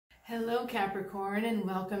Hello Capricorn, and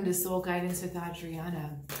welcome to Soul Guidance with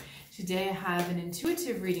Adriana. Today I have an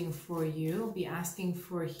intuitive reading for you. I'll be asking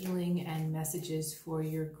for healing and messages for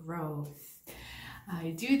your growth.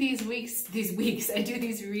 I do these readings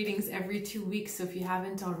every 2 weeks, so if you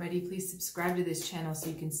haven't already, please subscribe to this channel so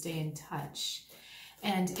you can stay in touch.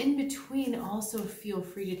 And in between, also feel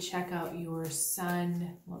free to check out your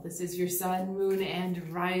sun, well, this is your sun, moon,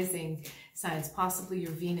 and rising signs, possibly your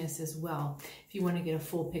Venus as well, if you want to get a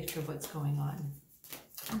full picture of what's going on.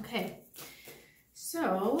 Okay,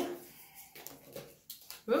 so,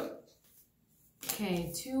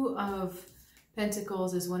 okay, Two of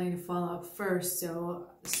Pentacles is wanting to fall out first, so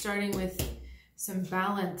starting with some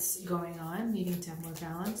balance going on, needing to have more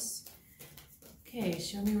balance. Okay,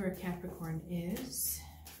 show me where Capricorn is.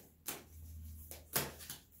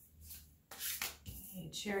 Okay,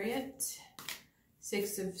 Chariot,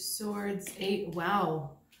 Six of Swords, 8.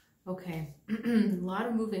 Wow. Okay, a lot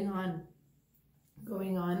of moving on,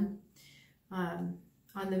 going on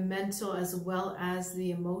the mental as well as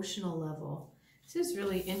the emotional level. This is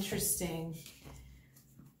really interesting.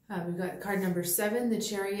 We've got card number 7, the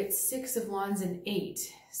Chariot, 6 of Wands, and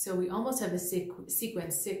 8. So we almost have a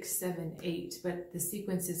sequence 6, 7, 8, but the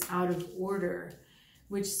sequence is out of order,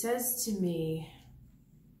 which says to me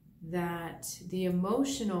that the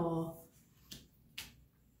emotional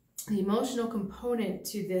component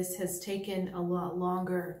to this has taken a lot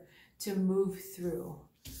longer to move through.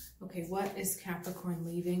 Okay, what is Capricorn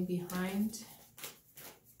leaving behind?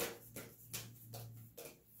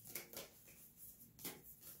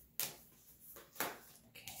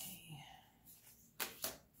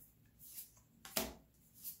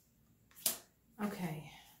 Okay.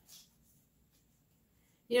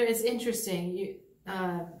 You know, it's interesting.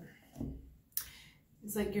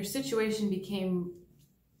 It's like your situation became,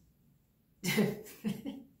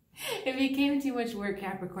 it became too much work,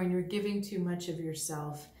 Capricorn. You were giving too much of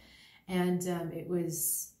yourself. And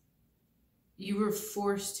you were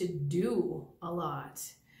forced to do a lot,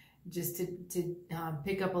 just to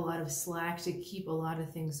pick up a lot of slack, to keep a lot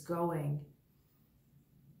of things going.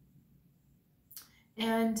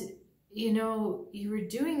 And you know, you were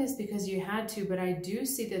doing this because you had to, but I do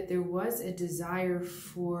see that there was a desire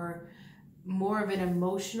for more of an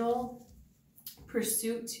emotional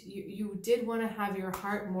pursuit. You did want to have your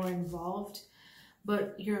heart more involved,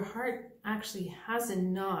 but your heart actually has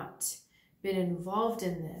not been involved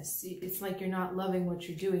in this. It's like you're not loving what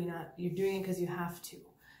you're doing. You're doing it because you have to,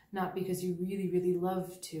 not because you really, really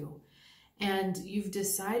love to. And you've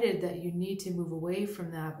decided that you need to move away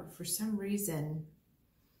from that, but for some reason,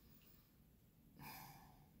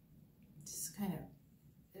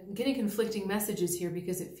 I'm getting conflicting messages here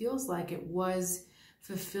because it feels like it was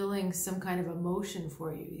fulfilling some kind of emotion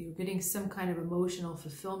for you. You're getting some kind of emotional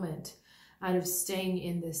fulfillment out of staying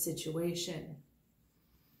in this situation.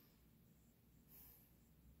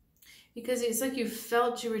 Because it's like you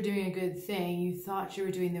felt you were doing a good thing. You thought you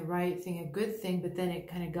were doing the right thing, a good thing, but then it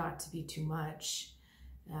kind of got to be too much.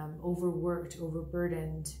 Overworked,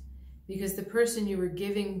 overburdened. Because the person you were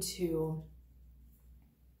giving to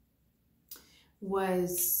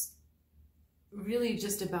was really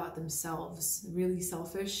just about themselves, really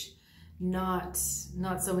selfish, not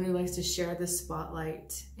someone who likes to share the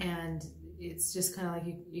spotlight. And it's just kind of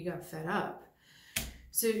like you got fed up.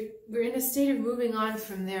 So we're in a state of moving on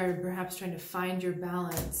from there, perhaps trying to find your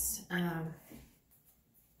balance. I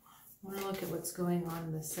want to look at what's going on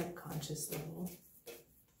in the subconscious level.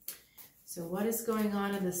 So what is going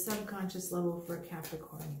on in the subconscious level for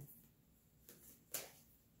Capricorn?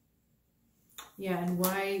 Yeah, and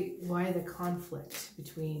why the conflict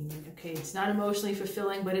between, okay, it's not emotionally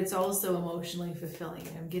fulfilling, but it's also emotionally fulfilling.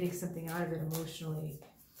 I'm getting something out of it emotionally.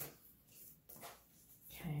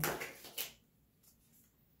 Okay.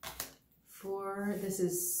 This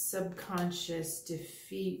is subconscious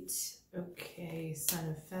defeat. Okay, Son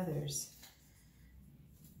of Feathers.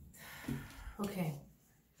 Okay,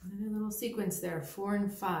 another little sequence there, 4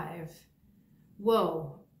 and 5.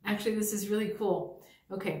 Whoa, actually this is really cool.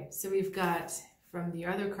 Okay, so we've got from the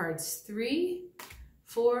other cards 3,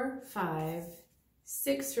 4, 5,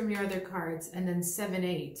 6 from your other cards, and then 7,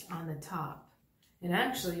 8 on the top. And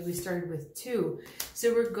actually we started with 2.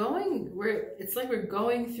 So it's like we're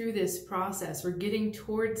going through this process. We're getting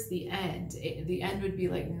towards the end. The end would be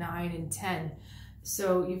like 9 and 10.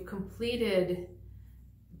 So you've completed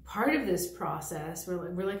part of this process.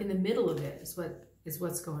 We're like in the middle of it is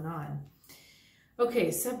what's going on.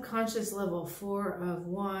 Okay, subconscious level, 4 of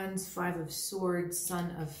Wands, 5 of Swords,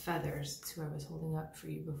 Son of Feathers. That's who I was holding up for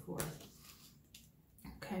you before.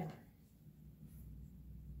 Okay.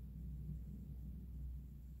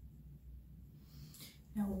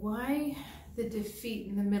 Now, why the defeat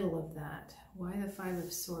in the middle of that? Why the Five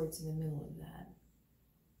of Swords in the middle of that?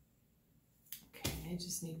 Okay, I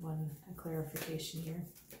just need a clarification here.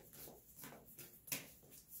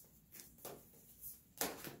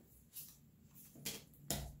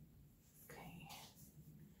 Okay.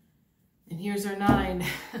 And here's our 9,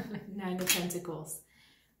 9 of Pentacles.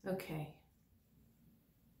 Okay.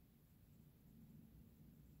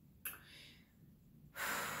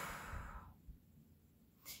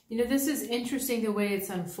 You know, this is interesting the way it's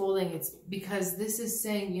unfolding. It's because this is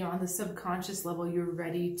saying, you know, on the subconscious level, you're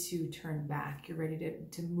ready to turn back. You're ready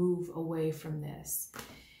to move away from this.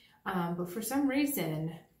 But for some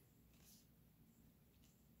reason,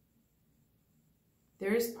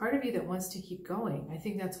 there is part of you that wants to keep going. I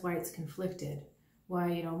think that's why it's conflicted. Why,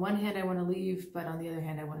 you know, on one hand, I want to leave, but on the other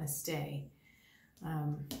hand, I want to stay.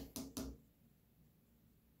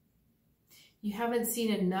 You haven't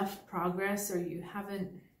seen enough progress, or you haven't...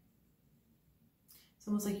 It's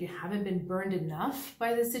almost like you haven't been burned enough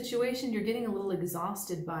by the situation. You're getting a little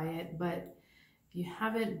exhausted by it, but you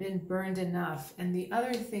haven't been burned enough. And the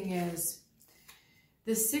other thing is,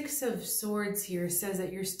 the Six of Swords here says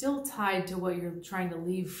that you're still tied to what you're trying to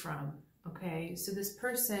leave from, okay? So this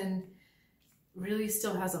person really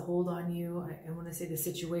still has a hold on you. I want to say the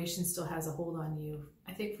situation still has a hold on you.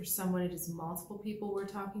 I think for someone, it is multiple people we're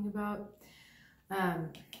talking about.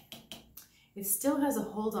 It still has a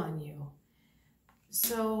hold on you.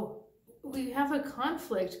 So we have a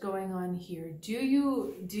conflict going on here. Do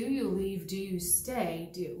you leave? Do you stay?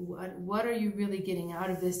 What are you really getting out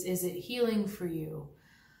of this? Is it healing for you?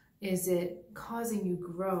 Is it causing you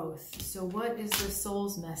growth? So what is the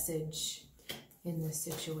soul's message in this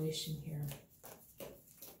situation here?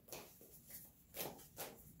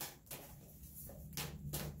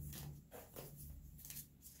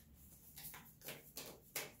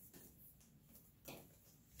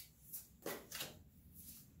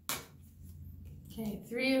 Okay,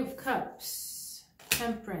 Three of Cups,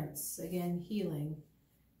 Temperance, again, healing,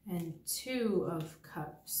 and Two of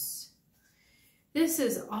Cups. This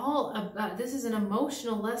is all about, this is an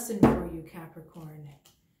emotional lesson for you, Capricorn.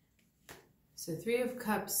 So Three of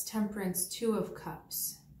Cups, Temperance, Two of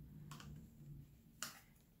Cups.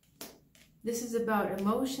 This is about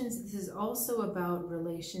emotions. This is also about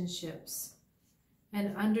relationships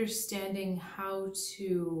and understanding how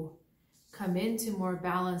to come into more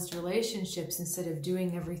balanced relationships instead of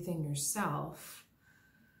doing everything yourself.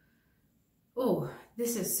 Oh,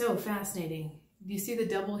 this is so fascinating. Do you see the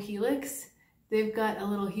double helix? They've got a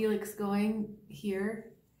little helix going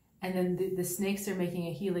here, and then the snakes are making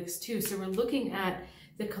a helix too. So we're looking at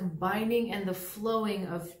the combining and the flowing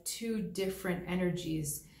of two different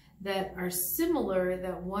energies that are similar,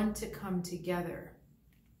 that want to come together.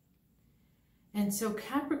 And so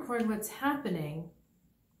Capricorn, what's happening,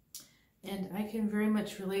 and I can very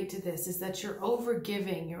much relate to this, is that you're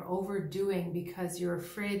overgiving, you're overdoing because you're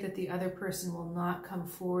afraid that the other person will not come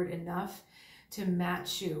forward enough to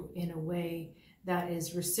match you in a way that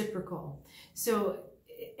is reciprocal. So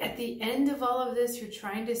at the end of all of this, you're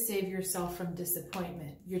trying to save yourself from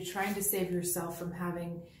disappointment. You're trying to save yourself from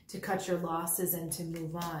having to cut your losses and to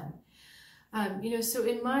move on. You know, so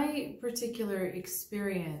in my particular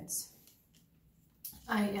experience,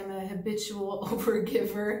 I am a habitual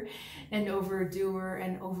overgiver and overdoer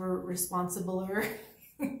and over-responsibler.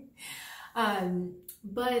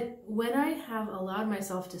 But when I have allowed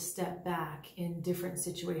myself to step back in different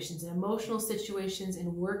situations, in emotional situations,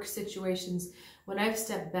 in work situations, when I've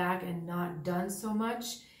stepped back and not done so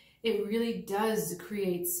much, it really does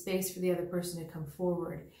create space for the other person to come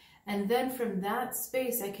forward. And then from that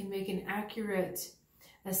space, I can make an accurate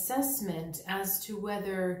assessment as to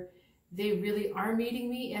whether they really are meeting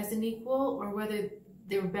me as an equal or whether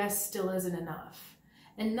their best still isn't enough.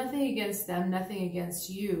 And nothing against them, nothing against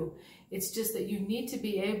you. It's just that you need to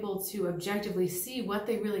be able to objectively see what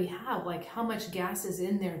they really have, like how much gas is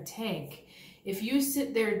in their tank. If you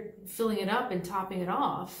sit there filling it up and topping it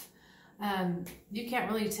off, you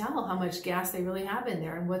can't really tell how much gas they really have in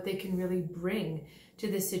there and what they can really bring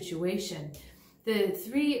to the situation. The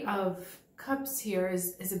Three of Cups here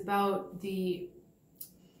is about the,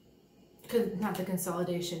 not the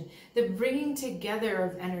consolidation, the bringing together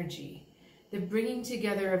of energy. The bringing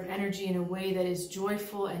together of energy in a way that is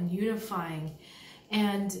joyful and unifying.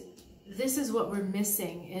 And this is what we're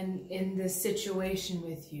missing in this situation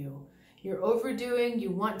with you. You're overdoing,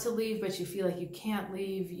 you want to leave, but you feel like you can't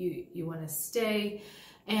leave, you want to stay.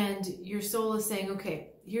 And your soul is saying, okay,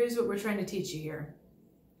 here's what we're trying to teach you here.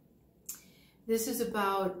 This is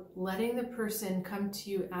about letting the person come to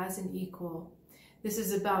you as an equal. This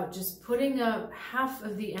is about just putting up half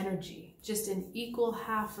of the energy. just an equal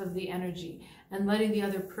half of the energy and letting the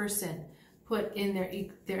other person put in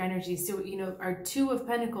their energy. So, you know, our Two of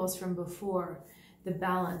Pentacles from before, the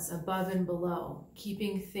balance above and below,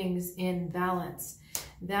 keeping things in balance.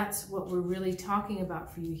 That's what we're really talking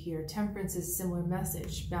about for you here. Temperance is a similar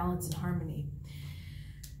message, balance and harmony.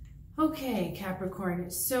 Okay,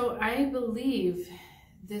 Capricorn, so I believe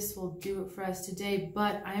this will do it for us today,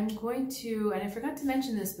 but I'm going to, and I forgot to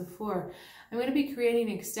mention this before, I'm going to be creating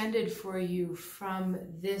an extended for you from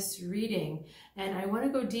this reading, and I want to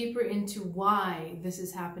go deeper into why this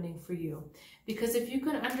is happening for you. Because if you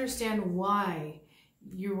can understand why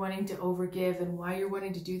you're wanting to overgive and why you're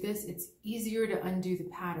wanting to do this, it's easier to undo the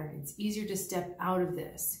pattern. It's easier to step out of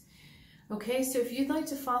this. Okay, so if you'd like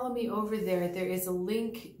to follow me over there, there is a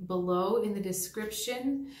link below in the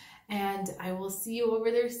description, and I will see you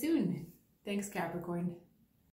over there soon. Thanks, Capricorn.